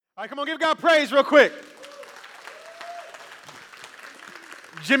All right, come on, give God praise real quick.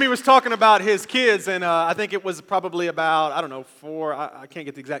 Jimmy was talking about his kids, and I think it was probably about, I can't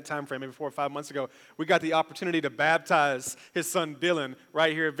get the exact time frame, maybe 4 or 5 months ago, we got the opportunity to baptize his son Dylan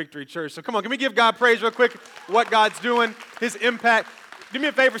right here at Victory Church. So come on, can we give God praise real quick, what God's doing, his impact. Do me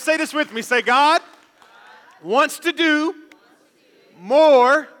a favor, say this with me. Say, God wants to do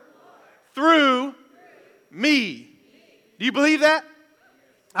more through me. Do you believe that?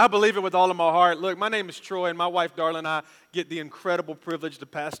 I believe it with all of my heart. Look, my name is Troy, and my wife, Darla, and I get the incredible privilege to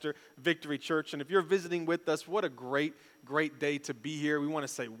pastor Victory Church. And if you're visiting with us, what a great day to be here. We want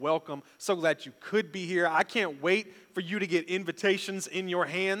to say welcome. So glad you could be here. I can't wait for you to get invitations in your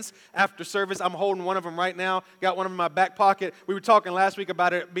hands after service. I'm holding one of them right now. Got one of them in my back pocket. We were talking last week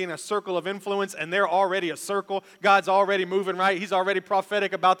about it being a circle of influence, and they're already a circle. God's already moving, right? He's already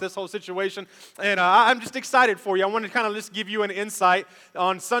prophetic about this whole situation. And I'm just excited for you. I want to kind of just give you an insight.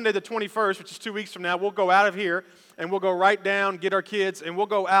 On Sunday the 21st, which is 2 weeks from now, we'll go out of here, and we'll go right down, get our kids, and we'll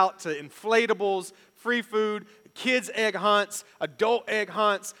go out to inflatables, free food, kids' egg hunts, adult egg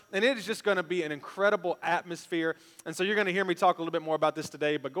hunts, and it is just going to be an incredible atmosphere. And so you're going to hear me talk a little bit more about this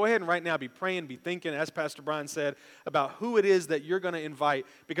today, but go ahead and right now be praying, be thinking, as Pastor Brian said, about who it is that you're going to invite.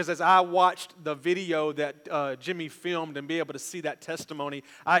 Because as I watched the video that Jimmy filmed and be able to see that testimony,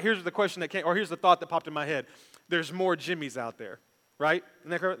 here's the question that came, or here's the thought that popped in my head. There's more Jimmys out there. Right? Isn't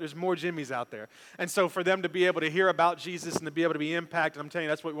that correct? There's more Jimmys out there. And so for them to be able to hear about Jesus and to be able to be impacted, I'm telling you,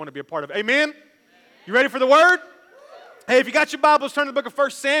 that's what we want to be a part of. Amen? You ready for the word? Hey, if you got your Bibles, turn to the book of 1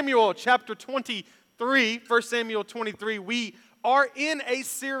 Samuel, chapter 23. 1 Samuel 23. We are in a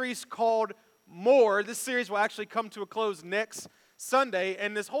series called More. This series will actually come to a close next Sunday,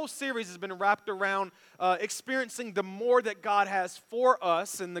 and this whole series has been wrapped around experiencing the more that God has for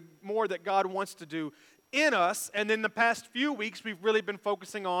us and the more that God wants to do in us. And in the past few weeks, we've really been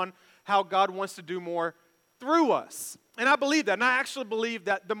focusing on how God wants to do more through us. And I believe that. And I actually believe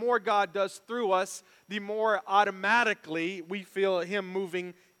that the more God does through us, the more automatically we feel Him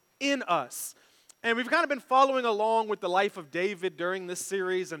moving in us. And we've kind of been following along with the life of David during this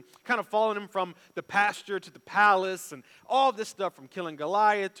series and kind of following him from the pasture to the palace and all this stuff from killing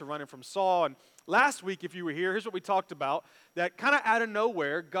Goliath to running from Saul. And last week, if you were here, here's what we talked about, that kind of out of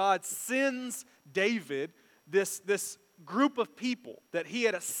nowhere, God sends David this group of people that he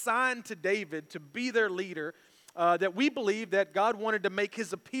had assigned to David to be their leader, that we believe that God wanted to make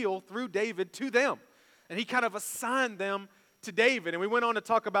his appeal through David to them. And he kind of assigned them to David. And we went on to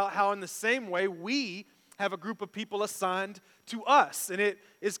talk about how in the same way we have a group of people assigned to us. And it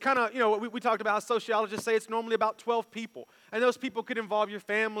is kind of, we talked about how sociologists say it's normally about 12 people. And those people could involve your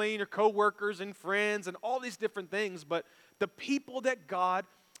family and your coworkers and friends and all these different things. But the people that God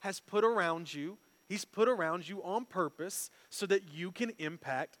has put around you, He's put around you on purpose so that you can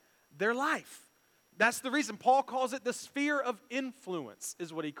impact their life. That's the reason. Paul calls it the sphere of influence,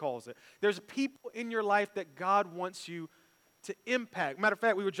 is what he calls it. There's people in your life that God wants you to impact. Matter of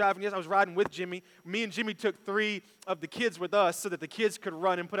fact, we were driving, I was riding with Jimmy. Me and Jimmy took 3 of the kids with us so that the kids could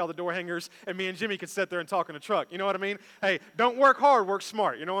run and put out the door hangers, and me and Jimmy could sit there and talk in the truck. You know what I mean? Hey, don't work hard, work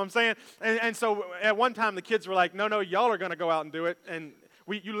smart. You know what I'm saying? And so at one time, the kids were like, no, y'all are going to go out and do it. And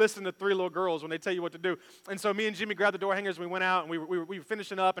you listen to 3 little girls when they tell you what to do. And so me and Jimmy grabbed the door hangers, and we went out, and we were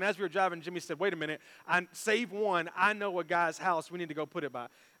finishing up. And as we were driving, Jimmy said, wait a minute, save one. I know a guy's house we need to go put it by.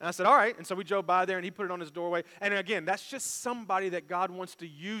 And I said, all right. And so we drove by there, and he put it on his doorway. And again, that's just somebody that God wants to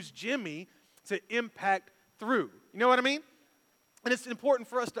use Jimmy to impact through. You know what I mean? And it's important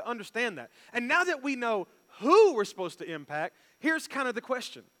for us to understand that. And now that we know who we're supposed to impact, here's kind of the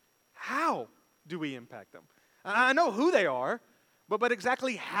question. How do we impact them? I know who they are, but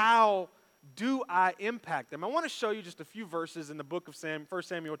exactly how do I impact them? I want to show you just a few verses in the book of 1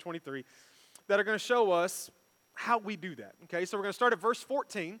 Samuel 23 that are going to show us how we do that. Okay, so we're going to start at verse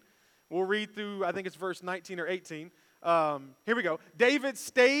 14. We'll read through, I think it's verse 19 or 18. Here we go. David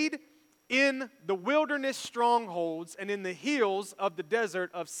stayed in the wilderness strongholds and in the hills of the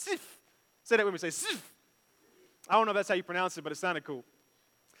desert of Sif. Say that with me, say Sif. I don't know if that's how you pronounce it, but it sounded cool.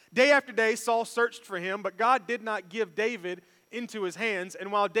 Day after day, Saul searched for him, but God did not give David into his hands. And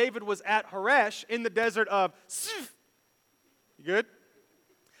while David was at Horesh in the desert of Sif, you good?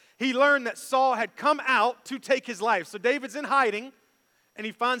 He learned that Saul had come out to take his life. So David's in hiding, and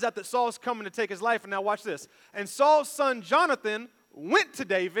he finds out that Saul's coming to take his life. And now watch this. And Saul's son Jonathan went to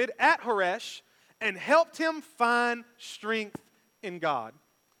David at Horesh and helped him find strength in God.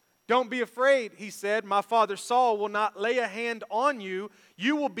 Don't be afraid, he said. My father Saul will not lay a hand on you.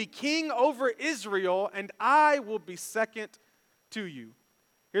 You will be king over Israel, and I will be second to you.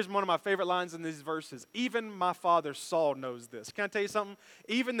 Here's one of my favorite lines in these verses. Even my father Saul knows this. Can I tell you something?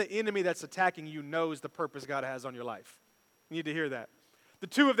 Even the enemy that's attacking you knows the purpose God has on your life. You need to hear that. The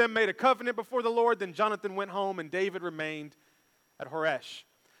two of them made a covenant before the Lord. Then Jonathan went home and David remained at Horesh.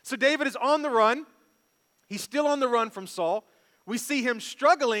 So David is on the run. He's still on the run from Saul. We see him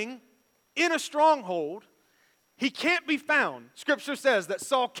struggling in a stronghold. He can't be found. Scripture says that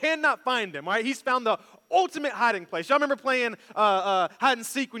Saul cannot find him, right? He's found the ultimate hiding place. Y'all remember playing hide and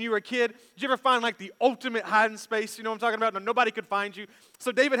seek when you were a kid? Did you ever find like the ultimate hiding space? You know what I'm talking about? No, nobody could find you.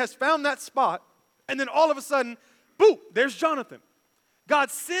 So David has found that spot, and then all of a sudden, boom, there's Jonathan.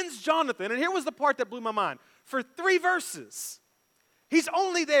 God sends Jonathan, and here was the part that blew my mind. For 3 verses, he's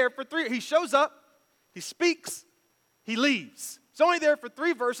only there for 3. He shows up, he speaks, he leaves. He's only there for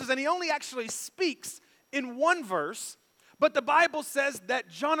 3 verses, and he only actually speaks in 1 verse, but the Bible says that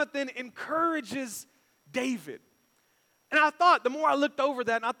Jonathan encourages David. And I thought, the more I looked over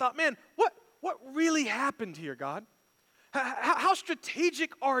that, and I thought, man, what really happened here, God? How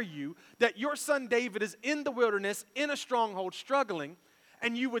strategic are you that your son David is in the wilderness, in a stronghold, struggling,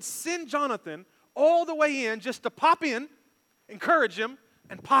 and you would send Jonathan all the way in just to pop in, encourage him,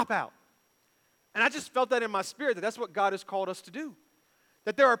 and pop out? And I just felt that in my spirit, that that's what God has called us to do.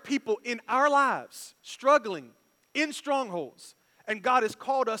 That there are people in our lives struggling in strongholds, and God has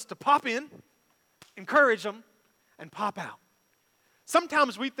called us to pop in, encourage them, and pop out.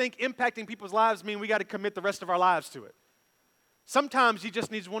 Sometimes we think impacting people's lives mean we got to commit the rest of our lives to it. Sometimes he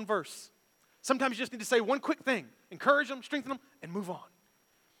just needs 1 verse. Sometimes you just need to say one quick thing, encourage them, strengthen them, and move on.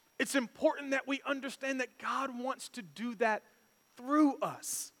 It's important that we understand that God wants to do that through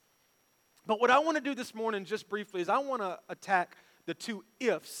us. But what I want to do this morning, just briefly, is I want to attack the 2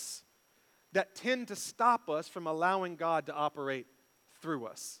 ifs that tend to stop us from allowing God to operate through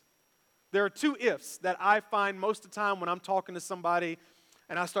us. There are 2 ifs that I find most of the time when I'm talking to somebody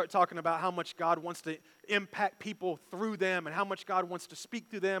and I start talking about how much God wants to impact people through them and how much God wants to speak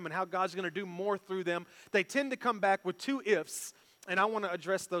through them and how God's going to do more through them. They tend to come back with 2 ifs, and I want to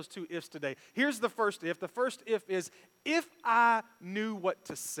address those 2 ifs today. Here's the first if. The first if is, if I knew what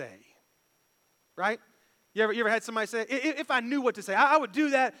to say. Right? You ever had somebody say, if I knew what to say, I would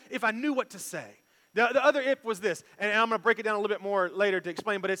do that if I knew what to say. The other if was this, and I'm going to break it down a little bit more later to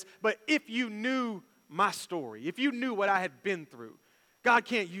explain, but if you knew my story, if you knew what I had been through, God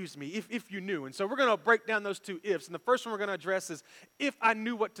can't use me if you knew. And so we're going to break down those 2 ifs. And the first one we're going to address is, if I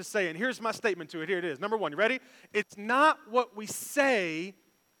knew what to say. And here's my statement to it. Here it is. Number 1, you ready? It's not what we say,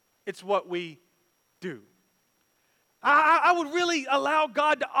 it's what we do. I would really allow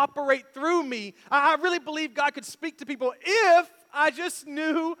God to operate through me. I really believe God could speak to people if I just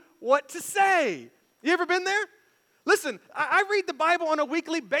knew what to say. You ever been there? Listen, I read the Bible on a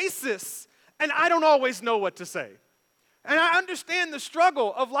weekly basis, and I don't always know what to say. And I understand the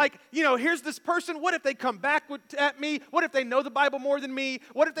struggle of here's this person. What if they come back at me? What if they know the Bible more than me?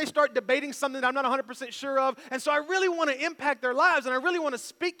 What if they start debating something that I'm not 100% sure of? And so I really want to impact their lives, and I really want to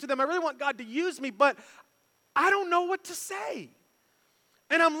speak to them. I really want God to use me, but I don't know what to say.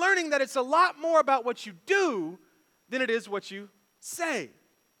 And I'm learning that it's a lot more about what you do than it is what you say.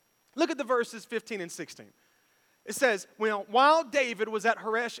 Look at the verses 15 and 16. It says, while David was at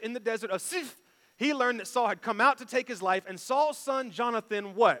Horesh in the desert of Ziph, he learned that Saul had come out to take his life, and Saul's son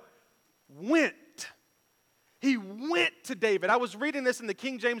Jonathan what? Went. He went to David. I was reading this in the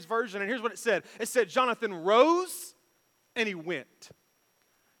King James Version, and here's what it said. It said, Jonathan rose, and he went.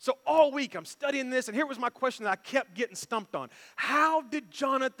 So all week I'm studying this, and here was my question that I kept getting stumped on. How did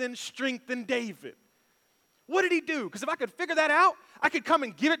Jonathan strengthen David? What did he do? Because if I could figure that out, I could come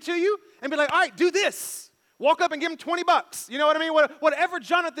and give it to you and be like, all right, do this. Walk up and give him $20. You know what I mean? Whatever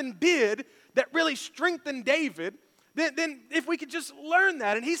Jonathan did that really strengthened David, then if we could just learn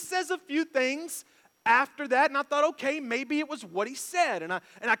that. And he says a few things after that, and I thought, okay, maybe it was what he said. And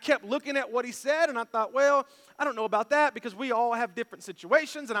I kept looking at what he said, and I thought, well, I don't know about that because we all have different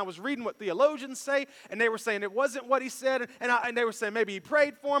situations. And I was reading what theologians say, and they were saying it wasn't what he said, and they were saying maybe he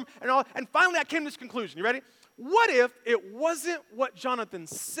prayed for him and all. And finally, I came to this conclusion. You ready? What if it wasn't what Jonathan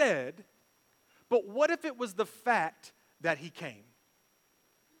said, but what if it was the fact that he came?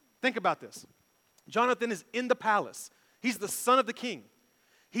 Think about this. Jonathan is in the palace. He's the son of the king.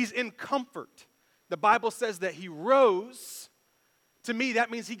 He's in comfort. The Bible says that he rose. To me,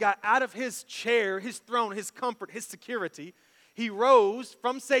 that means he got out of his chair, his throne, his comfort, his security. He rose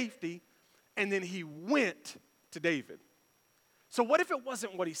from safety, and then he went to David. So what if it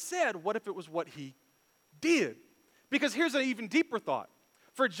wasn't what he said? What if it was what he did? Because here's an even deeper thought.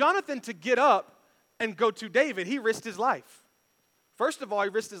 For Jonathan to get up and go to David, he risked his life. First of all, he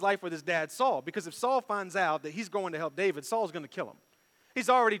risked his life with his dad, Saul, because if Saul finds out that he's going to help David, Saul's going to kill him. He's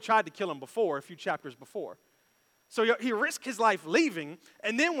already tried to kill him before, a few chapters before. So he risked his life leaving,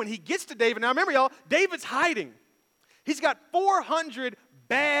 and then when he gets to David, now remember y'all, David's hiding. He's got 400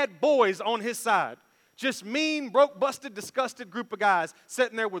 bad boys on his side. Just mean, broke, busted, disgusted group of guys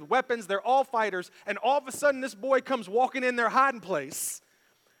sitting there with weapons. They're all fighters, and all of a sudden this boy comes walking in their hiding place.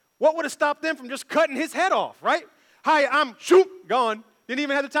 What would have stopped them from just cutting his head off, right? Hi, I'm gone. Didn't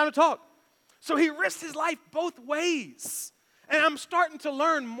even have the time to talk. So he risked his life both ways. And I'm starting to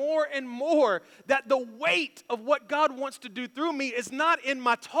learn more and more that the weight of what God wants to do through me is not in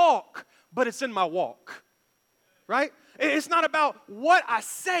my talk, but it's in my walk, right? It's not about what I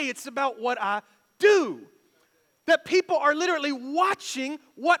say, it's about what I do. That people are literally watching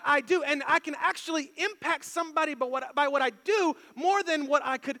what I do, and I can actually impact somebody by what I do more than what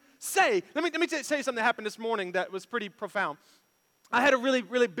I could say. Let me tell you something that happened this morning that was pretty profound. I had a really,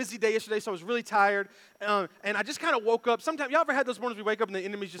 really busy day yesterday, so I was really tired, and I just kind of woke up. Sometimes, y'all ever had those mornings where you wake up and the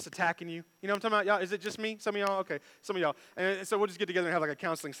enemy's just attacking you? You know what I'm talking about? Y'all, is it just me? Some of y'all? Okay, some of y'all. And so we'll just get together and have like a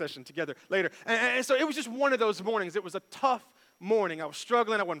counseling session together later. And so it was just one of those mornings. It was a tough morning. I was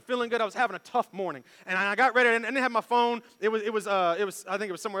struggling. I wasn't feeling good. I was having a tough morning. And I got ready. I didn't have my phone. It was. I think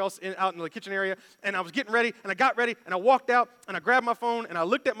it was somewhere else out in the kitchen area. And I was getting ready. And I got ready. And I walked out. And I grabbed my phone. And I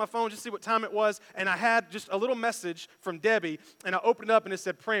looked at my phone just to see what time it was. And I had just a little message from Debbie. And I opened it up and it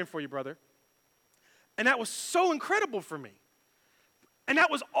said, "Praying for you, brother." And that was so incredible for me. And that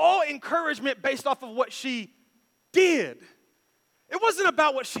was all encouragement based off of what she did. It wasn't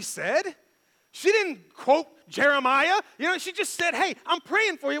about what she said. She didn't quote Jeremiah. She just said, "Hey, I'm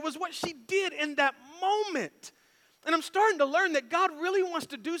praying for you." It was what she did in that moment. And I'm starting to learn that God really wants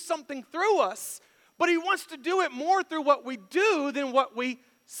to do something through us, but he wants to do it more through what we do than what we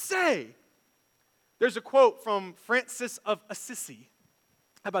say. There's a quote from Francis of Assisi.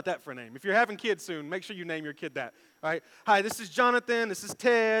 How about that for a name? If you're having kids soon, make sure you name your kid that. All right? Hi, this is Jonathan, this is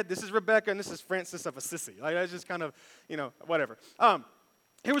Ted, this is Rebecca, and this is Francis of Assisi. Like, that's just kind of, whatever.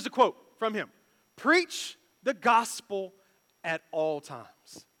 Here was a quote from him. "Preach the gospel at all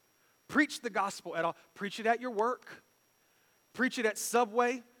times." Preach the gospel at all. Preach it at your work. Preach it at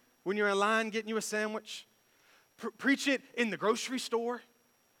Subway when you're in line getting you a sandwich. Preach it in the grocery store.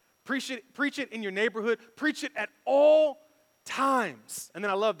 Preach it in your neighborhood. Preach it at all times. And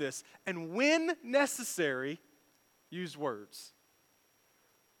then I love this. "And when necessary, use words."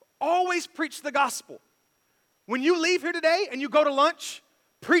 Always preach the gospel. When you leave here today and you go to lunch,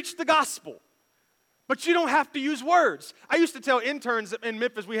 preach the gospel. But you don't have to use words. I used to tell interns in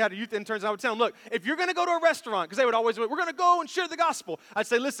Memphis, we had youth interns, and I would tell them, look, if you're going to go to a restaurant, because they would always, we're going to go and share the gospel. I'd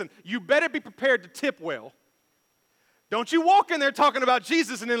say, listen, you better be prepared to tip well. Don't you walk in there talking about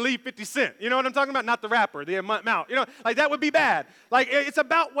Jesus and then leave 50 cents. You know what I'm talking about? Not the rapper, the amount. Like that would be bad. Like it's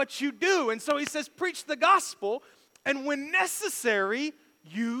about what you do. And so he says, preach the gospel, and when necessary,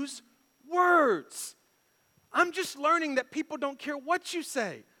 use words. I'm just learning that people don't care what you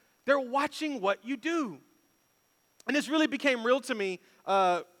say. They're watching what you do. And this really became real to me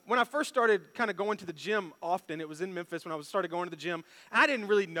when I first started kind of going to the gym often. It was in Memphis when I started going to the gym. I didn't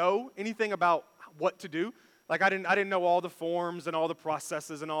really know anything about what to do. Like I didn't know all the forms and all the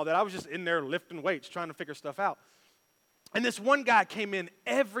processes and all that. I was just in there lifting weights, trying to figure stuff out. And this one guy came in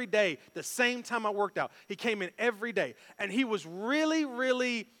every day, the same time I worked out. He came in every day. And he was really,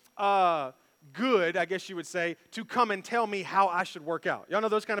 really good, I guess you would say, to come and tell me how I should work out. Y'all know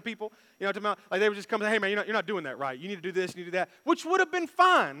those kind of people? You know what I'm talking about? Like they would just come and say, "Hey man, you're not doing that right. You need to do this, you need to do that." Which would have been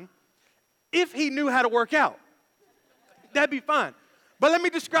fine if he knew how to work out. That'd be fine. But let me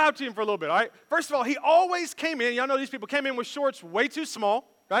describe to him for a little bit, all right? First of all, he always came in, y'all know these people came in with shorts way too small,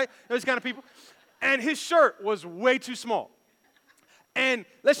 right? Those kind of people. And his shirt was way too small. And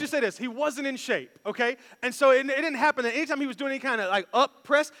let's just say this, he wasn't in shape, okay? And so it didn't happen that anytime he was doing any kind of like up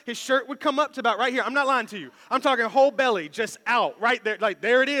press, his shirt would come up to about right here. I'm not lying to you. I'm talking whole belly, just out, right there. Like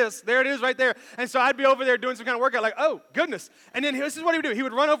there it is right there. And so I'd be over there doing some kind of workout like, oh, goodness. And then this is what he would do. He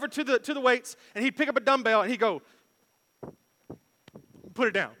would run over to the weights and he'd pick up a dumbbell and he'd go, put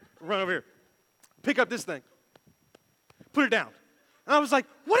it down, run over here. Pick up this thing, put it down. And I was like,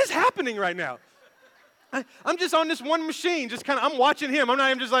 what is happening right now? I'm just on this one machine, just kind of, I'm watching him. I'm not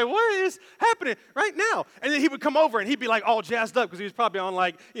even just like, what is happening right now? And then he would come over and he'd be like all jazzed up because he was probably on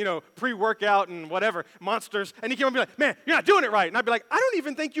like, pre-workout and whatever, monsters. And he came over and be like, "Man, you're not doing it right." And I'd be like, "I don't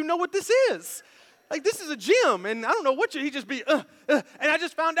even think you know what this is. Like this is a gym and I don't know what he'd just be, And I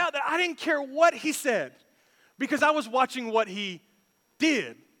just found out that I didn't care what he said because I was watching what he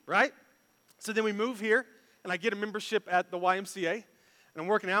did, right? So then we move here and I get a membership at the YMCA. And I'm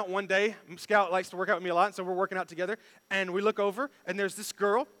working out one day. Scout likes to work out with me a lot, and so we're working out together. And we look over, and there's this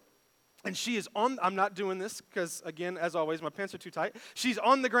girl. And she is I'm not doing this because, again, as always, my pants are too tight. She's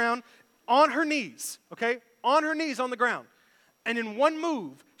on the ground, on her knees, okay? On her knees on the ground. And in one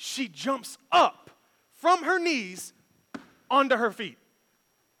move, she jumps up from her knees onto her feet.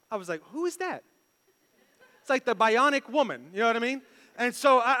 I was like, who is that? It's like the bionic woman, you know what I mean? And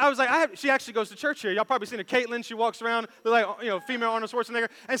so I was like, she actually goes to church here. Y'all probably seen her, Caitlin. She walks around, like, female Arnold Schwarzenegger.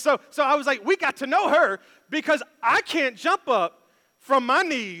 And so I was like, we got to know her because I can't jump up from my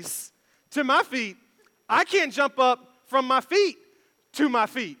knees to my feet. I can't jump up from my feet to my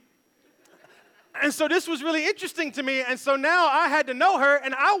feet. And so this was really interesting to me. And so now I had to know her,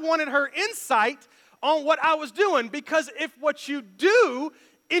 and I wanted her insight on what I was doing, because if what you do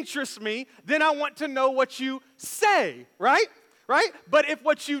interests me, then I want to know what you say, right? Right? But if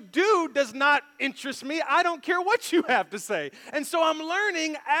what you do does not interest me, I don't care what you have to say. And so I'm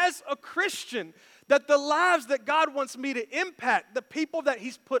learning as a Christian that the lives that God wants me to impact, the people that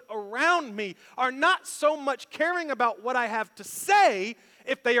He's put around me, are not so much caring about what I have to say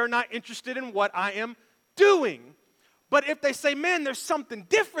if they are not interested in what I am doing. But if they say, man, there's something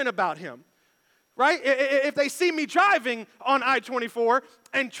different about him, right? If they see me driving on I-24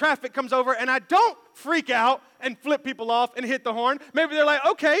 and traffic comes over and I don't freak out and flip people off and hit the horn, maybe they're like,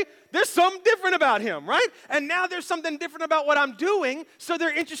 okay, there's something different about him, right? And now there's something different about what I'm doing, so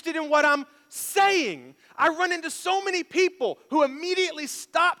they're interested in what I'm saying. I run into so many people who immediately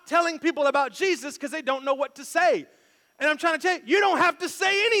stop telling people about Jesus because they don't know what to say. And I'm trying to tell you, you don't have to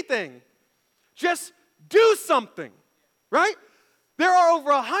say anything. Just do something, right? There are over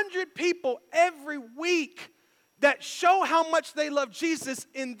 100 people every week that show how much they love Jesus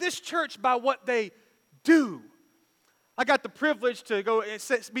in this church by what they do. I got the privilege to go and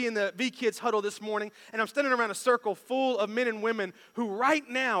be in the V-Kids huddle this morning, and I'm standing around a circle full of men and women who right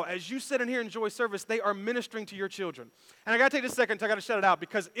now, as you sit in here and enjoy service, they are ministering to your children. And I got to take this second, I got to shout it out,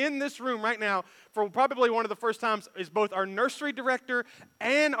 because in this room right now, for probably one of the first times, is both our nursery director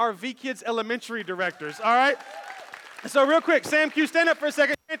and our V-Kids elementary directors, all right? So real quick, Sam Q, stand up for a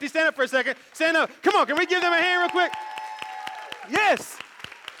second. Auntie, stand up for a second. Stand up. Come on, can we give them a hand real quick? Yes.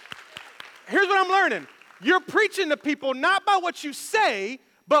 Here's what I'm learning. You're preaching to people not by what you say,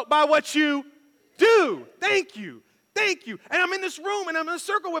 but by what you do. Thank you. Thank you. And I'm in this room, and I'm in a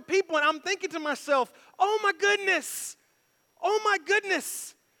circle with people, and I'm thinking to myself, oh, my goodness. Oh, my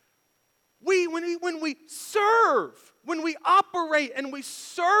goodness. When we serve, when we operate and we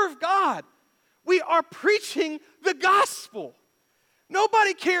serve God, we are preaching the gospel.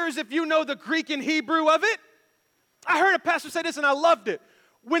 Nobody cares if you know the Greek and Hebrew of it. I heard a pastor say this, and I loved it.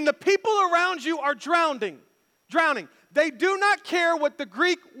 When the people around you are drowning, they do not care what the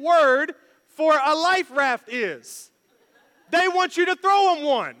Greek word for a life raft is. They want you to throw them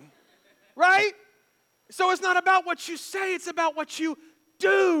one, right? So it's not about what you say, it's about what you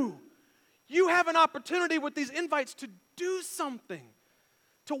do. You have an opportunity with these invites to do something,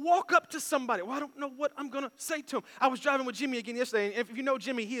 to walk up to somebody. Well, I don't know what I'm going to say to him. I was driving with Jimmy again yesterday, and if you know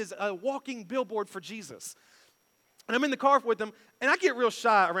Jimmy, he is a walking billboard for Jesus. And I'm in the car with him, and I get real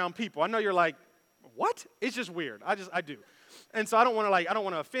shy around people. I know you're like, what? It's just weird. I do. And so I don't want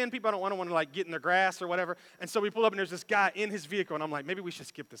to offend people. I don't want to get in their grass or whatever. And so we pull up, and there's this guy in his vehicle, and I'm like, maybe we should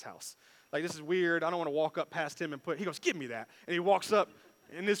skip this house. Like, this is weird. I don't want to walk up past him and he goes, give me that. And he walks up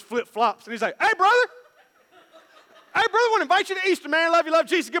in his flip-flops, and he's like, hey, brother. Hey, brother, I want to invite you to Easter, man. Love you, love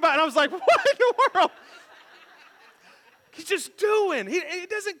Jesus. Goodbye. And I was like, what in the world? He's just doing. He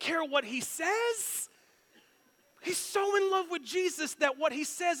doesn't care what he says. He's so in love with Jesus that what he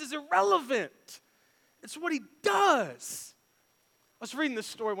says is irrelevant. It's what he does. I was reading this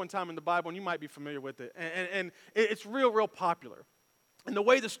story one time in the Bible, and you might be familiar with it. And it's real popular. And the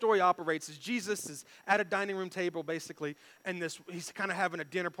way the story operates is Jesus is at a dining room table, basically, and he's kind of having a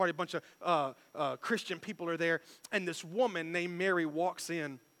dinner party. A bunch of Christian people are there, and this woman named Mary walks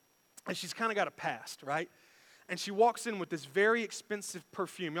in, and she's kind of got a past, right? And she walks in with this very expensive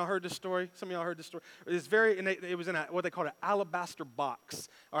perfume. Y'all heard this story? Some of y'all heard this story? It was in what they call an alabaster box.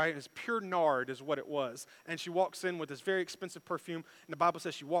 All right, it's pure nard is what it was. And she walks in with this very expensive perfume. And the Bible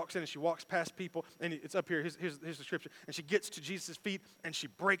says she walks in and she walks past people. And it's up here. Here's the scripture. And she gets to Jesus' feet and she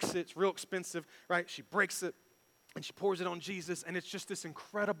breaks it. It's real expensive, right? She breaks it. And she pours it on Jesus, and it's just this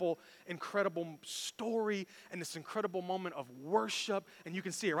incredible story and this incredible moment of worship. And you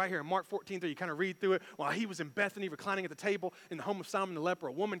can see it right here in Mark 14:3. You kind of read through it. While he was in Bethany reclining at the table in the home of Simon the leper,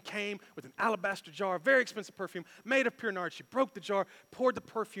 a woman came with an alabaster jar, very expensive perfume, made of pure nard. She broke the jar, poured the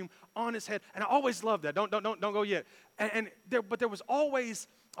perfume on his head. And I always loved that. Don't go yet. But there was always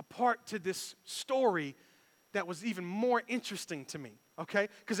a part to this story that was even more interesting to me. okay?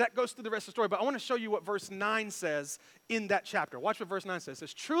 Because that goes through the rest of the story. But I want to show you what verse 9 says in that chapter. Watch what verse 9 says. It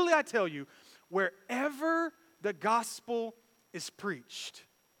says, truly I tell you, wherever the gospel is preached,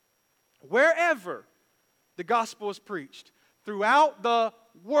 wherever the gospel is preached, throughout the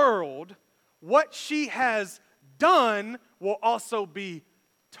world, what she has done will also be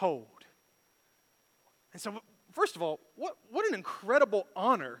told. And so, first of all, what an incredible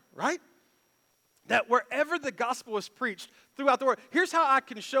honor, right? That wherever the gospel is preached throughout the world, here's how I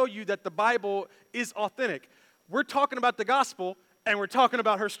can show you that the Bible is authentic. We're talking about the gospel, and we're talking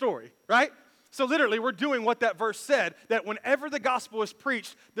about her story, right? So literally, we're doing what that verse said, that whenever the gospel is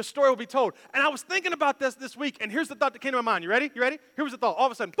preached, the story will be told. And I was thinking about this week, and here's the thought that came to my mind. You ready? You ready? Here was the thought. All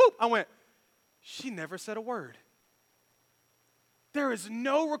of a sudden, boop, I went, she never said a word. There is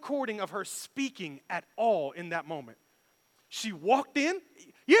no recording of her speaking at all in that moment. She walked in.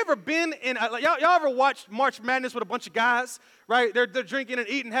 You ever been in, y'all ever watched March Madness with a bunch of guys, right? They're drinking and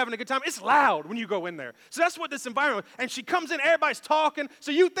eating, having a good time. It's loud when you go in there. So that's what this environment was. And she comes in, everybody's talking.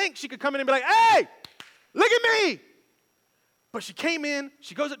 So you think she could come in and be like, hey, look at me. But she came in,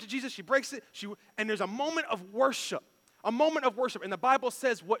 she goes up to Jesus, she breaks it, and there's a moment of worship. A moment of worship. And the Bible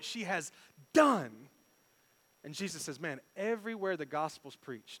says what she has done. And Jesus says, man, everywhere the gospel's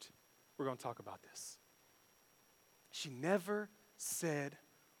preached, we're going to talk about this. She never said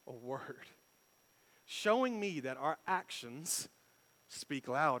a word, showing me that our actions speak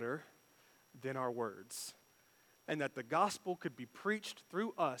louder than our words, and that the gospel could be preached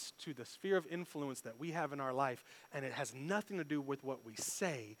through us to the sphere of influence that we have in our life, and it has nothing to do with what we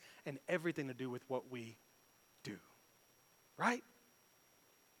say and everything to do with what we do, right?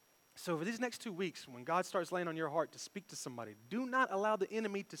 So for these next 2 weeks, when God starts laying on your heart to speak to somebody, do not allow the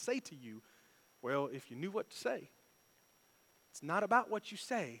enemy to say to you, well, if you knew what to say. It's not about what you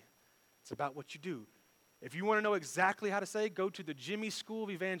say. It's about what you do. If you want to know exactly how to say, go to the Jimmy School of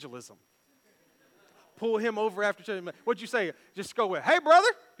Evangelism. Pull him over after church. What'd you say? Just go with, hey, brother.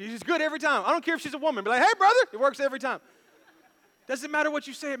 He's good every time. I don't care if she's a woman. Be like, hey, brother. It works every time. Doesn't matter what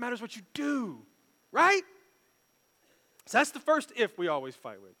you say. It matters what you do. Right? So that's the first if we always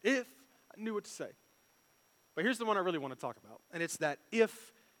fight with. If I knew what to say. But here's the one I really want to talk about. And it's that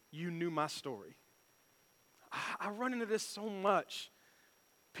if you knew my story. I run into this so much.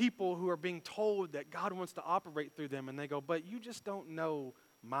 People who are being told that God wants to operate through them, and they go, but you just don't know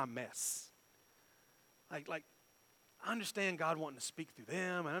my mess. Like I understand God wanting to speak through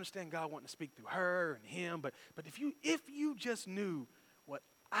them, and I understand God wanting to speak through her and him, but if you just knew what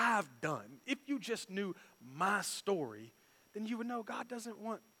I've done, if you just knew my story, then you would know God doesn't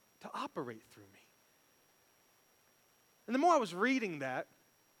want to operate through me. And the more I was reading that,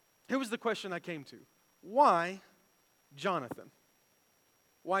 here was the question I came to. Why Jonathan?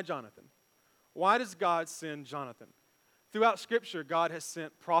 Why Jonathan? Why does God send Jonathan? Throughout Scripture, God has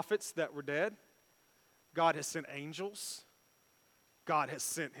sent prophets that were dead. God has sent angels. God has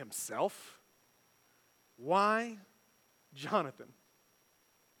sent himself. Why Jonathan?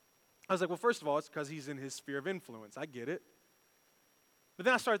 I was like, well, first of all, it's because he's in his sphere of influence. I get it. But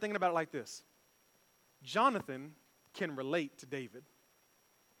then I started thinking about it like this. Jonathan can relate to David.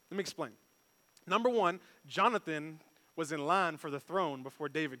 Let me explain. Number one, Jonathan was in line for the throne before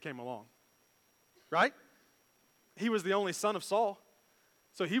David came along, right? He was the only son of Saul,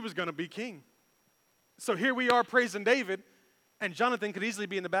 so he was going to be king. So here we are praising David, and Jonathan could easily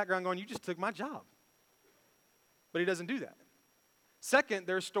be in the background going, you just took my job. But he doesn't do that. Second,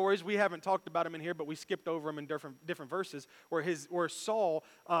 there are stories, we haven't talked about them in here, but we skipped over them in different verses, where Saul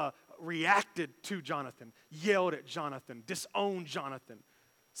reacted to Jonathan, yelled at Jonathan, disowned Jonathan,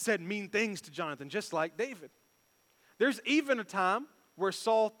 said mean things to Jonathan, just like David. There's even a time where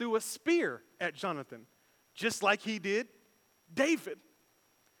Saul threw a spear at Jonathan, just like he did David.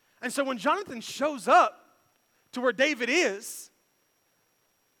 And so when Jonathan shows up to where David is,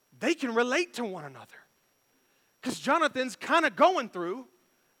 they can relate to one another. Because Jonathan's kind of going through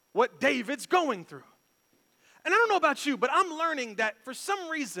what David's going through. And I don't know about you, but I'm learning that for some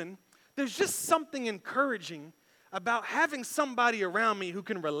reason, there's just something encouraging about having somebody around me who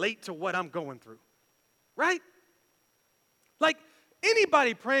can relate to what I'm going through. Right? Like,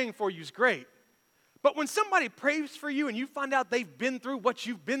 anybody praying for you is great. But when somebody prays for you and you find out they've been through what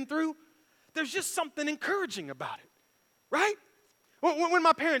you've been through, there's just something encouraging about it. Right? When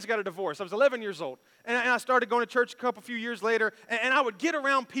my parents got a divorce, I was 11 years old, and I started going to church a few years later, and I would get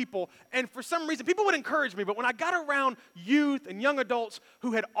around people, and for some reason, people would encourage me, but when I got around youth and young adults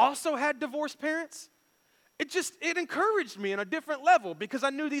who had also had divorced parents, it encouraged me on a different level because I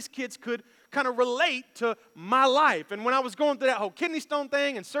knew these kids could kind of relate to my life. And when I was going through that whole kidney stone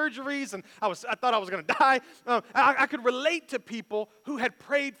thing and surgeries, and I thought I was going to die, I could relate to people who had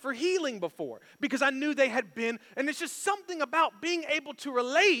prayed for healing before because I knew they had been. And it's just something about being able to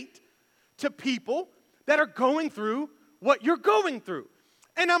relate to people that are going through what you're going through.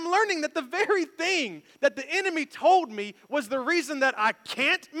 And I'm learning that the very thing that the enemy told me was the reason that I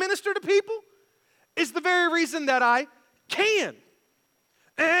can't minister to people is the very reason that I can.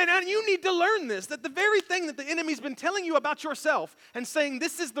 And you need to learn this, that the very thing that the enemy's been telling you about yourself and saying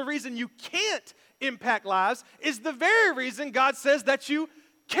this is the reason you can't impact lives is the very reason God says that you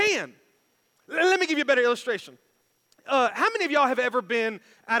can. Let me give you a better illustration. How many of y'all have ever been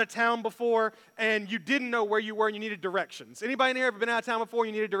out of town before and you didn't know where you were and you needed directions? Anybody in here ever been out of town before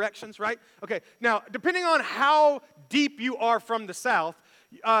and you needed directions, right? Okay, now, depending on how deep you are from the South,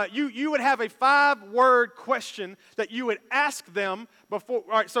 you would have a 5-word question that you would ask them before.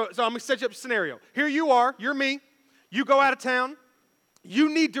 All right, so I'm going to set you up a scenario. Here you are, you're me. You go out of town.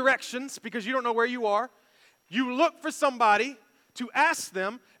 You need directions because you don't know where you are. You look for somebody to ask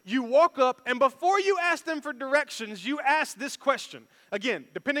them. You walk up, and before you ask them for directions, you ask this question. Again,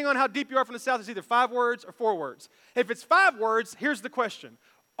 depending on how deep you are from the South, it's either 5 words or 4 words. If it's 5 words, here's the question.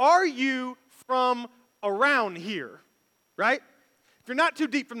 Are you from around here? Right? If you're not too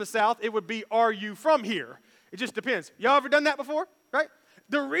deep from the South, it would be, are you from here? It just depends. Y'all ever done that before? Right?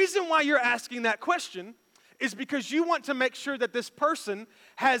 The reason why you're asking that question is because you want to make sure that this person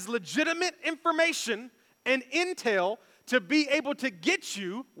has legitimate information and intel to be able to get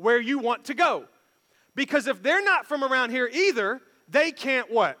you where you want to go. Because if they're not from around here either, they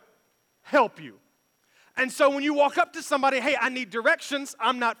can't what? Help you. And so when you walk up to somebody, hey, I need directions.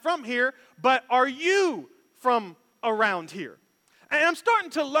 I'm not from here, but are you from around here? And I'm starting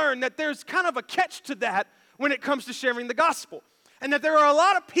to learn that there's kind of a catch to that when it comes to sharing the gospel. And that there are a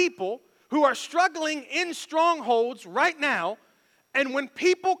lot of people who are struggling in strongholds right now. And when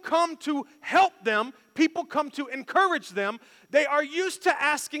people come to help them, people come to encourage them, they are used to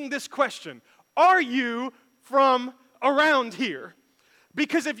asking this question, are you from around here?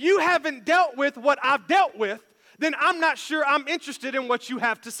 Because if you haven't dealt with what I've dealt with, then I'm not sure I'm interested in what you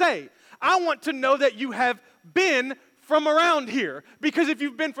have to say. I want to know that you have been from around here. Because if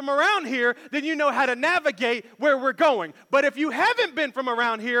you've been from around here, then you know how to navigate where we're going. But if you haven't been from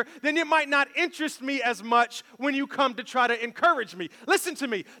around here, then it might not interest me as much when you come to try to encourage me. Listen to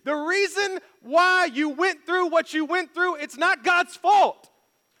me. The reason why you went through what you went through, it's not God's fault.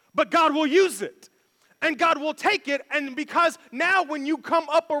 But God will use it. And God will take it, and because now when you come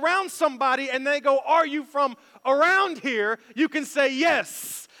up around somebody and they go, are you from around here? You can say,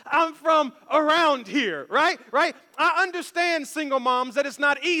 yes, I'm from around here, right? I understand, single moms, that it's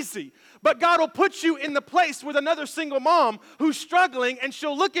not easy, but God will put you in the place with another single mom who's struggling, and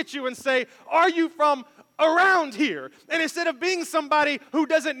she'll look at you and say, are you from around here? And instead of being somebody who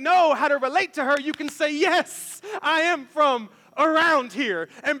doesn't know how to relate to her, you can say, yes, I am from around here.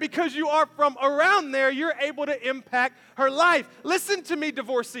 And because you are from around there, you're able to impact her life. Listen to me,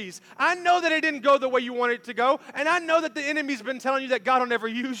 divorcees. I know that it didn't go the way you wanted it to go, and I know that the enemy's been telling you that God will never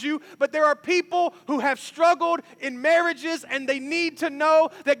use you, but there are people who have struggled in marriages, and they need to know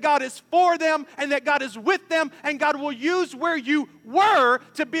that God is for them and that God is with them, and God will use where you were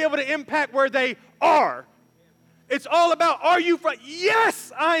to be able to impact where they are. It's all about, are you from?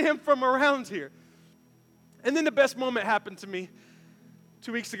 Yes, I am from around here. And then the best moment happened to me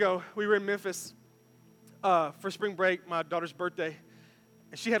 2 weeks ago. We were in Memphis for spring break, my daughter's birthday.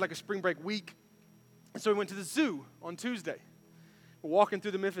 And she had like a spring break week. And so we went to the zoo on Tuesday. We're walking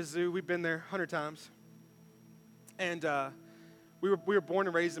through the Memphis Zoo. We've been there 100 times. And we were born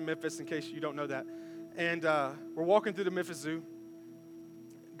and raised in Memphis, in case you don't know that. And we're walking through the Memphis Zoo.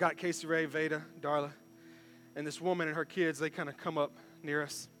 Got Casey Ray, Veda, Darla. And this woman and her kids, they kind of come up near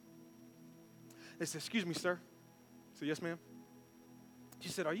us. They said, excuse me, sir. I said, yes, ma'am. She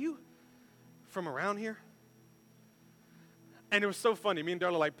said, are you from around here? And it was so funny. Me and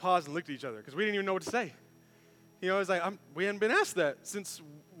Darla like paused and looked at each other because we didn't even know what to say. You know, it was like, we hadn't been asked that since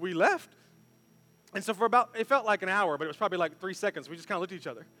we left. And so it felt like an hour, but it was probably like 3 seconds. We just kind of looked at each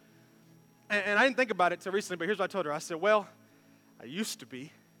other. And I didn't think about it till recently, but here's what I told her. I said, well, I used to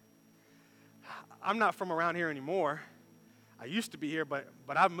be. I'm not from around here anymore. I used to be here, but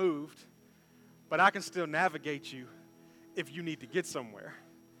I've moved. But I can still navigate you if you need to get somewhere.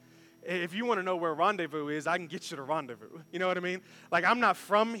 If you want to know where rendezvous is, I can get you to rendezvous. You know what I mean? Like, I'm not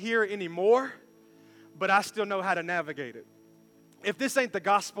from here anymore, but I still know how to navigate it. If this ain't the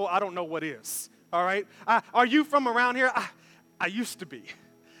gospel, I don't know what is. All right? Are you from around here? I used to be.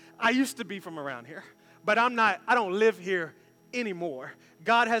 I used to be from around here. but I don't live here anymore.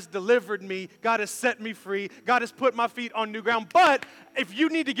 God has delivered me. God has set me free. God has put my feet on new ground. But if you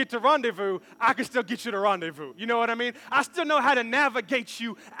need to get to rendezvous, I can still get you to rendezvous. You know what I mean? I still know how to navigate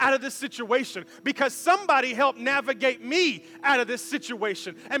you out of this situation because somebody helped navigate me out of this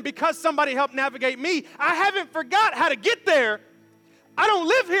situation. And because somebody helped navigate me, I haven't forgot how to get there. I don't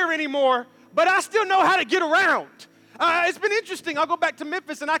live here anymore, but I still know how to get around. It's been interesting. I'll go back to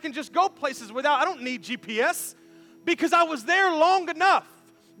Memphis and I can just go places I don't need GPS. Because I was there long enough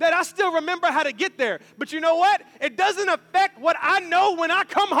that I still remember how to get there. But you know what? It doesn't affect what I know when I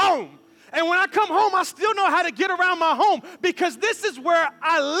come home. And when I come home, I still know how to get around my home because this is where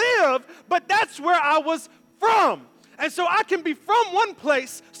I live, but that's where I was from. And so I can be from one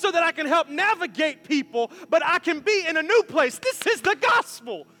place so that I can help navigate people, but I can be in a new place. This is the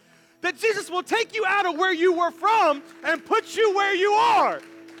gospel. That Jesus will take you out of where you were from and put you where you are.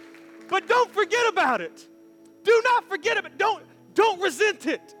 But don't forget about it. Do not forget it. Don't resent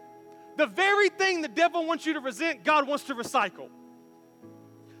it. The very thing the devil wants you to resent, God wants to recycle.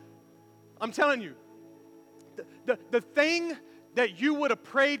 I'm telling you, the thing that you would have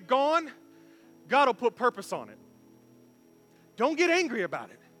prayed gone, God will put purpose on it. Don't get angry about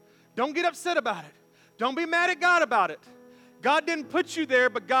it. Don't get upset about it. Don't be mad at God about it. God didn't put you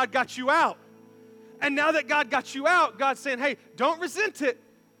there, but God got you out. And now that God got you out, God's saying, hey, don't resent it.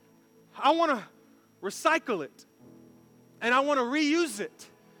 I want to recycle it. And I want to reuse it.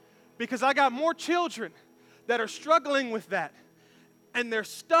 Because I got more children that are struggling with that. And they're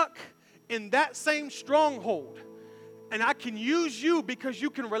stuck in that same stronghold. And I can use you because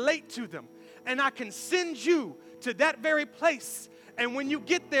you can relate to them. And I can send you to that very place. And when you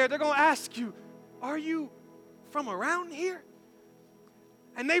get there, they're going to ask you, are you from around here?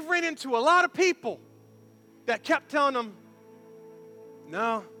 And they've ran into a lot of people that kept telling them,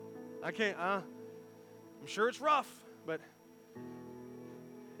 no, I can't. I'm sure it's rough, but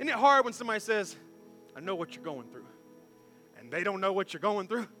isn't it hard when somebody says, I know what you're going through, and they don't know what you're going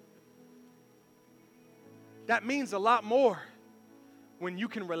through? That means a lot more when you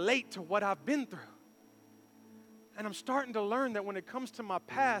can relate to what I've been through. And I'm starting to learn that when it comes to my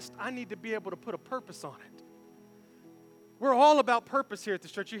past, I need to be able to put a purpose on it. We're all about purpose here at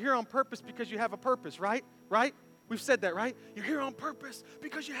this church. You're here on purpose because you have a purpose, right? Right? We've said that, right? You're here on purpose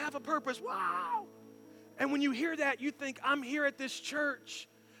because you have a purpose. Wow! And when you hear that, you think, I'm here at this church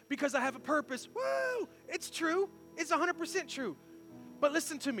because I have a purpose. Woo! It's true. It's 100% true. But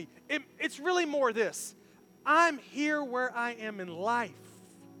listen to me. It's really more this. I'm here where I am in life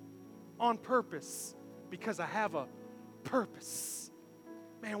on purpose because I have a purpose.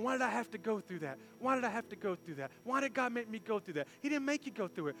 Man, why did I have to go through that? Why did I have to go through that? Why did God make me go through that? He didn't make you go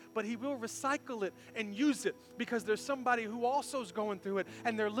through it, but He will recycle it and use it because there's somebody who also is going through it,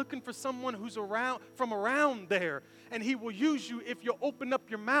 and they're looking for someone who's from around there, and He will use you if you'll open up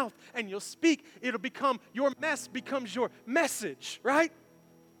your mouth and you'll speak. It'll become, your mess becomes your message, right?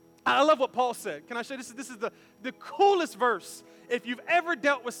 I love what Paul said. Can I show you? This is the coolest verse. If you've ever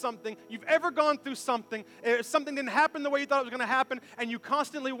dealt with something, you've ever gone through something, if something didn't happen the way you thought it was going to happen, and you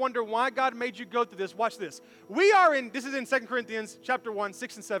constantly wonder why God made you go through this, watch this. This is in 2 Corinthians chapter 1,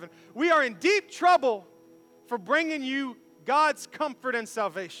 6 and 7. We are in deep trouble for bringing you God's comfort and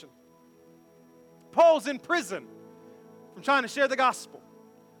salvation. Paul's in prison from trying to share the gospel.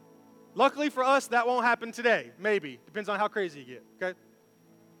 Luckily for us, that won't happen today. Maybe. Depends on how crazy you get, okay?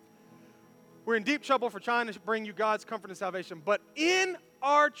 We're in deep trouble for trying to bring you God's comfort and salvation. But in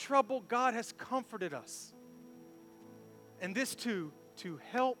our trouble, God has comforted us. And this too, to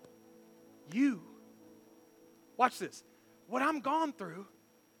help you. Watch this. What I'm gone through,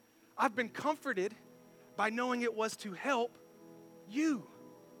 I've been comforted by knowing it was to help you.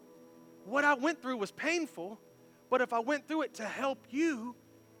 What I went through was painful, but if I went through it to help you,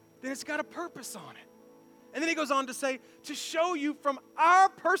 then it's got a purpose on it. And then he goes on to say, to show you from our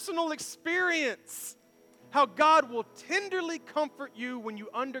personal experience how God will tenderly comfort you when you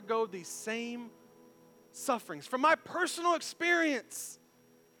undergo these same sufferings. From my personal experience,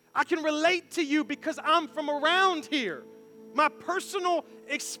 I can relate to you because I'm from around here. My personal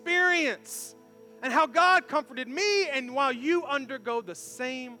experience and how God comforted me, and while you undergo the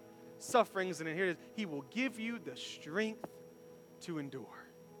same sufferings, and here it is, He will give you the strength to endure.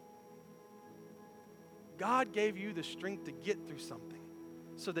 God gave you the strength to get through something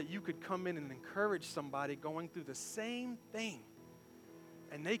so that you could come in and encourage somebody going through the same thing,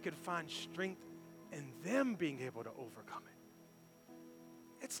 and they could find strength in them being able to overcome it.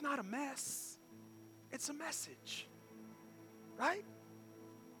 It's not a mess. It's a message, right?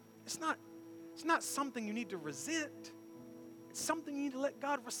 It's not something you need to resent. It's something you need to let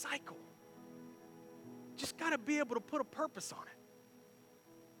God recycle. just got to be able to put a purpose on it.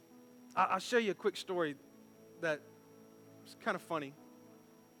 I'll show you a quick story that is kind of funny.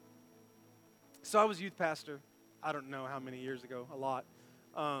 So I was youth pastor, I don't know how many years ago, a lot.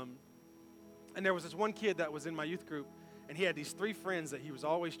 And there was this one kid that was in my youth group, and he had these 3 friends that he was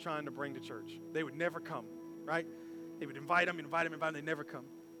always trying to bring to church. They would never come, right? He would invite them, they never come.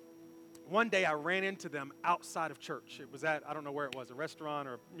 One day I ran into them outside of church. It was at, I don't know where it was, a restaurant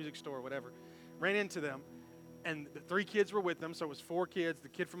or a music store or whatever. Ran into them, and the 3 kids were with them, so it was 4 kids, the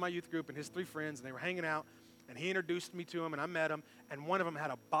kid from my youth group and his 3 friends, and they were hanging out, and he introduced me to him, and I met him, and one of them had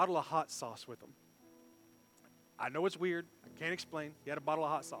a bottle of hot sauce with him. I know it's weird. I can't explain. He had a bottle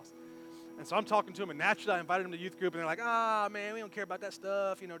of hot sauce. And so I'm talking to him, and naturally I invited him to youth group, and they're like, man, we don't care about that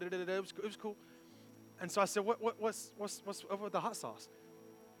stuff, it was cool. And so I said, what's up with the hot sauce?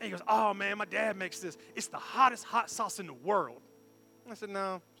 And he goes, oh, man, my dad makes this. It's the hottest hot sauce in the world. I said,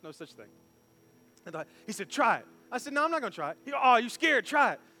 no, there's no such thing. And he said, try it. I said, no, I'm not going to try it. He goes, oh, you scared?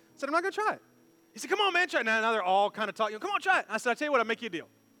 Try it. I said, I'm not going to try it. He said, come on, man, try it. Now they're all kind of talking. Come on, try it. I said, I'll tell you what, I'll make you a deal.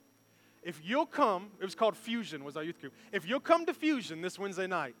 If you'll come, it was called Fusion, was our youth group. If you'll come to Fusion this Wednesday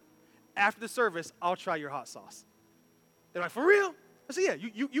night, after the service, I'll try your hot sauce. They're like, for real? I said, yeah,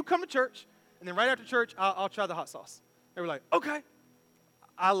 you come to church, and then right after church, I'll try the hot sauce. They were like, okay.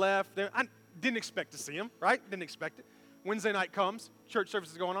 I left. I didn't expect to see him, right? Didn't expect it. Wednesday night comes, church service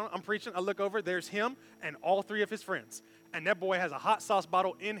is going on. I'm preaching. I look over. There's him and all 3 of his friends. And that boy has a hot sauce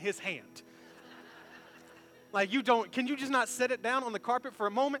bottle in his hand. Like, can you just not set it down on the carpet for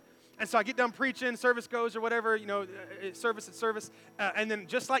a moment? And so I get done preaching, service goes or whatever, service at service. And then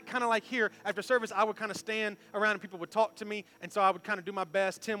just kind of like here, after service, I would kind of stand around and people would talk to me. And so I would kind of do my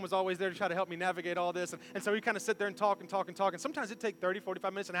best. Tim was always there to try to help me navigate all this. And so we kind of sit there and talk. And sometimes it'd take 30,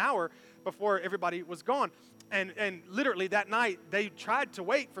 45 minutes, an hour before everybody was gone. And literally that night, they tried to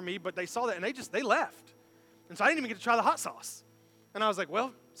wait for me, but they saw that and they left. And so I didn't even get to try the hot sauce. And I was like,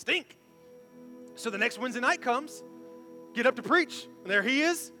 well, stink. So the next Wednesday night comes, get up to preach. And there he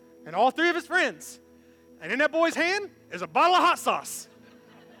is. And all 3 of his friends. And in that boy's hand is a bottle of hot sauce.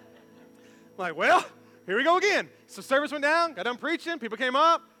 I'm like, well, here we go again. So service went down, got done preaching, people came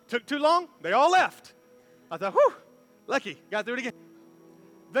up, took too long, they all left. I thought, whew, lucky, got through it again.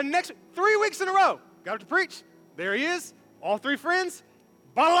 The next 3 weeks in a row, got up to preach, there he is, all 3 friends,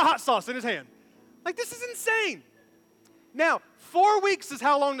 bottle of hot sauce in his hand. Like, this is insane. Now, 4 weeks is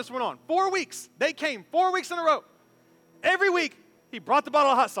how long this went on. 4 weeks. They came 4 weeks in a row. Every week, he brought the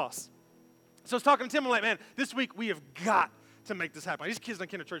bottle of hot sauce. So I was talking to Tim, I'm like, man, this week we have got to make this happen. These kids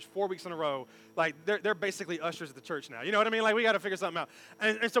don't come to church 4 weeks in a row. Like, they're basically ushers at the church now. You know what I mean? Like, we got to figure something out.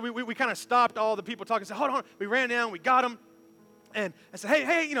 And so we kind of stopped all the people talking and said, hold on. We ran down, we got them. And I said,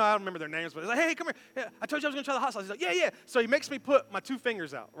 hey, I don't remember their names, but I was like, hey, come here. I told you I was going to try the hot sauce. He's like, yeah. So he makes me put my 2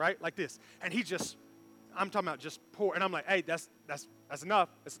 fingers out, right, like this. And I'm talking about just pour. And I'm like, hey, that's enough.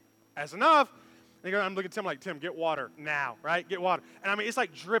 That's enough. And I'm looking at Tim like, Tim, get water now, right? Get water. And I mean, it's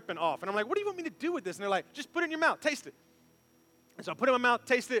like dripping off. And I'm like, what do you want me to do with this? And they're like, just put it in your mouth, taste it. And so I put it in my mouth,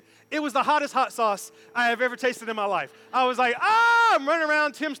 tasted it. It was the hottest hot sauce I have ever tasted in my life. I was like, I'm running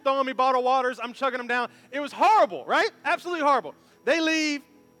around. Tim's throwing me bottled waters. I'm chugging them down. It was horrible, right? Absolutely horrible. They leave.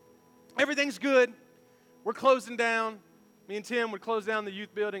 Everything's good. We're closing down. Me and Tim would close down the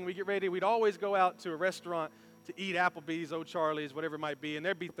youth building. We get ready. We'd always go out to a restaurant to eat, Applebee's, Old Charlie's, whatever it might be. And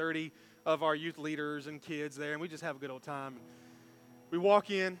there'd be 30 of our youth leaders and kids there, and we just have a good old time. We walk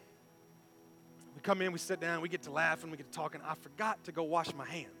in, we come in, we sit down, we get to laughing, we get to talking. I forgot to go wash my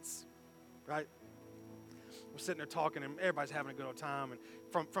hands, right? We're sitting there talking, and everybody's having a good old time.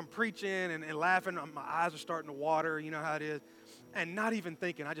 And from preaching and laughing, my eyes are starting to water, you know how it is. And not even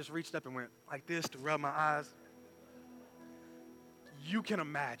thinking, I just reached up and went like this to rub my eyes. You can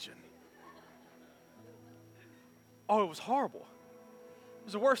imagine. Oh, it was horrible. It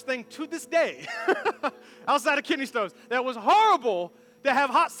was the worst thing to this day, outside of kidney stones. That was horrible to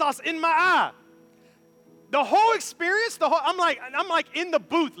have hot sauce in my eye. The whole experience, I'm like in the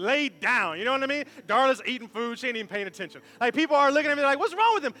booth, laid down. You know what I mean? Darla's eating food. She ain't even paying attention. Like, people are looking at me like, what's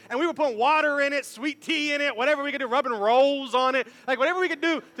wrong with him? And we were putting water in it, sweet tea in it, whatever we could do, rubbing rolls on it, like whatever we could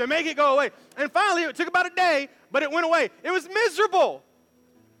do to make it go away. And finally, it took about a day, but it went away. It was miserable.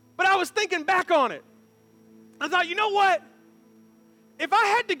 But I was thinking back on it. I thought, you know what? If I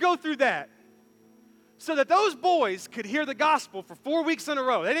had to go through that so that those boys could hear the gospel for 4 weeks in a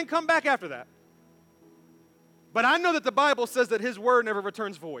row, they didn't come back after that. But I know that the Bible says that his word never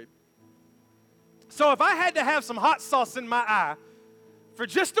returns void. So if I had to have some hot sauce in my eye for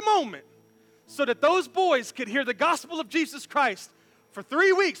just a moment so that those boys could hear the gospel of Jesus Christ for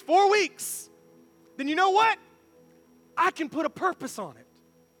 3 weeks, 4 weeks, then you know what? I can put a purpose on it.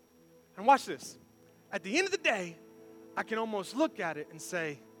 And watch this. at the end of the day, I can almost look at it and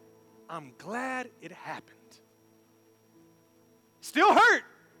say, I'm glad it happened. Still hurt,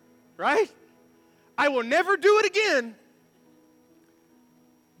 right? I will never do it again,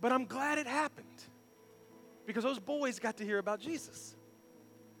 but I'm glad it happened because those boys got to hear about Jesus.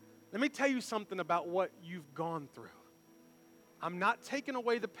 Let me tell you something about what you've gone through. I'm not taking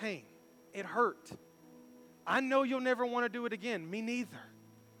away the pain. It hurt. I know you'll never want to do it again. Me neither.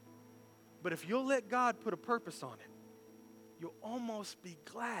 But if you'll let God put a purpose on it, you'll almost be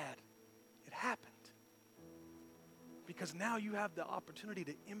glad it happened. Because now you have the opportunity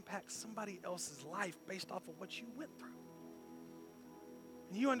to impact somebody else's life based off of what you went through.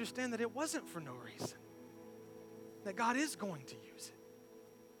 And you understand that it wasn't for no reason. That God is going to use it.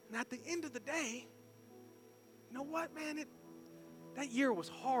 And at the end of the day, you know what, man? That year was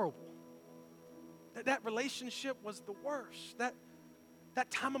horrible. That relationship was the worst. That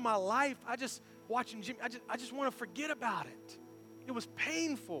time of my life, I just watching Jimmy, I just want to forget about it. It was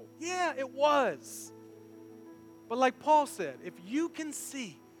painful. Yeah, it was. But like Paul said, if you can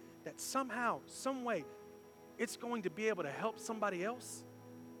see that somehow, some way, it's going to be able to help somebody else,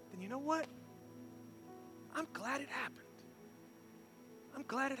 then you know what? I'm glad it happened. I'm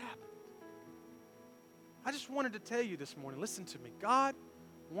glad it happened. I just wanted to tell you this morning, listen to me. God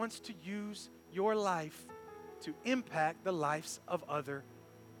wants to use your life to impact the lives of other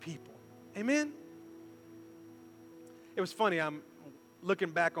people. Amen? It was funny, I'm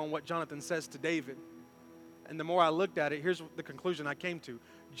looking back on what Jonathan says to David, and the more I looked at it, here's the conclusion I came to.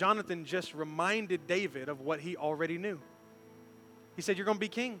 Jonathan just reminded David of what he already knew. He said, you're going to be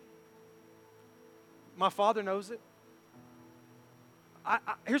king. My father knows it.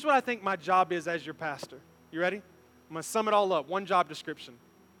 Here's what I think my job is as your pastor. You ready? I'm going to sum it all up. One job description.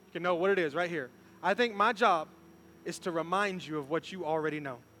 You can know what it is right here. I think my job is to remind you of what you already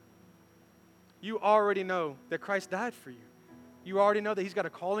know. You already know that Christ died for you. You already know that He's got a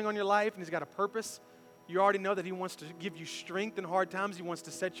calling on your life and He's got a purpose. You already know that He wants to give you strength in hard times. He wants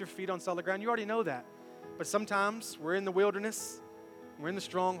to set your feet on solid ground. You already know that. But sometimes we're in the wilderness, we're in the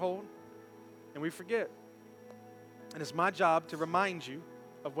stronghold, and we forget. And it's my job to remind you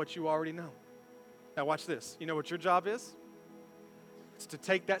of what you already know. Now watch this. You know what your job is? It's to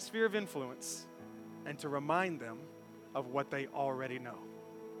take that sphere of influence and to remind them of what they already know.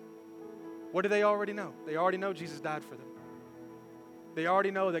 What do they already know? They already know Jesus died for them. They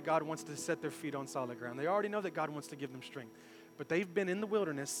already know that God wants to set their feet on solid ground. They already know that God wants to give them strength. But they've been in the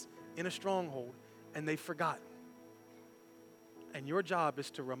wilderness, in a stronghold, and they've forgotten. And your job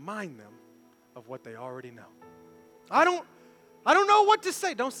is to remind them of what they already know. I don't know what to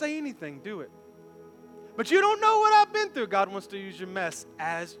say. Don't say anything. Do it. But you don't know what I've been through. God wants to use your mess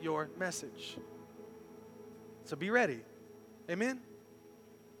as your message. So be ready. Amen?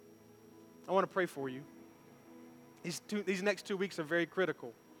 I want to pray for you. These next 2 weeks are very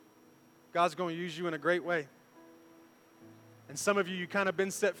critical. God's going to use you in a great way. And some of you kind of been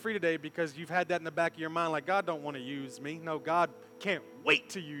set free today because you've had that in the back of your mind, like, God don't want to use me. No, God can't wait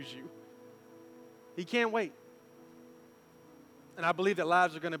to use you. He can't wait. And I believe that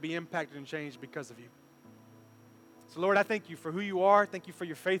lives are going to be impacted and changed because of you. So, Lord, I thank you for who you are. Thank you for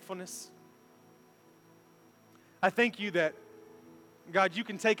your faithfulness. I thank you that, God, you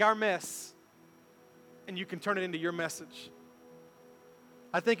can take our mess and you can turn it into your message.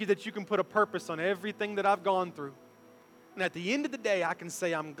 I thank you that you can put a purpose on everything that I've gone through. And at the end of the day, I can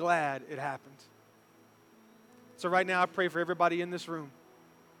say I'm glad it happened. So right now, I pray for everybody in this room.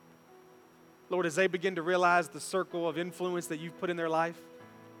 Lord, as they begin to realize the circle of influence that you've put in their life,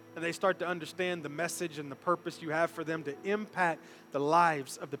 and they start to understand the message and the purpose you have for them to impact the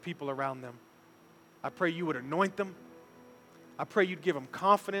lives of the people around them, I pray you would anoint them. I pray you'd give them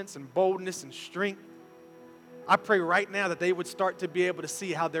confidence and boldness and strength. I pray right now that they would start to be able to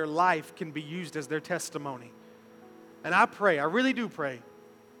see how their life can be used as their testimony. And I pray, I really do pray,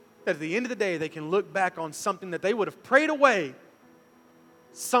 that at the end of the day, they can look back on something that they would have prayed away,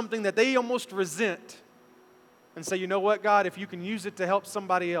 something that they almost resent, and say, you know what, God, if you can use it to help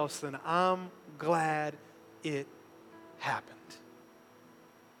somebody else, then I'm glad it happened.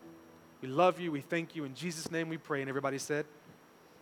 We love you. We thank you. In Jesus' name we pray. And everybody said,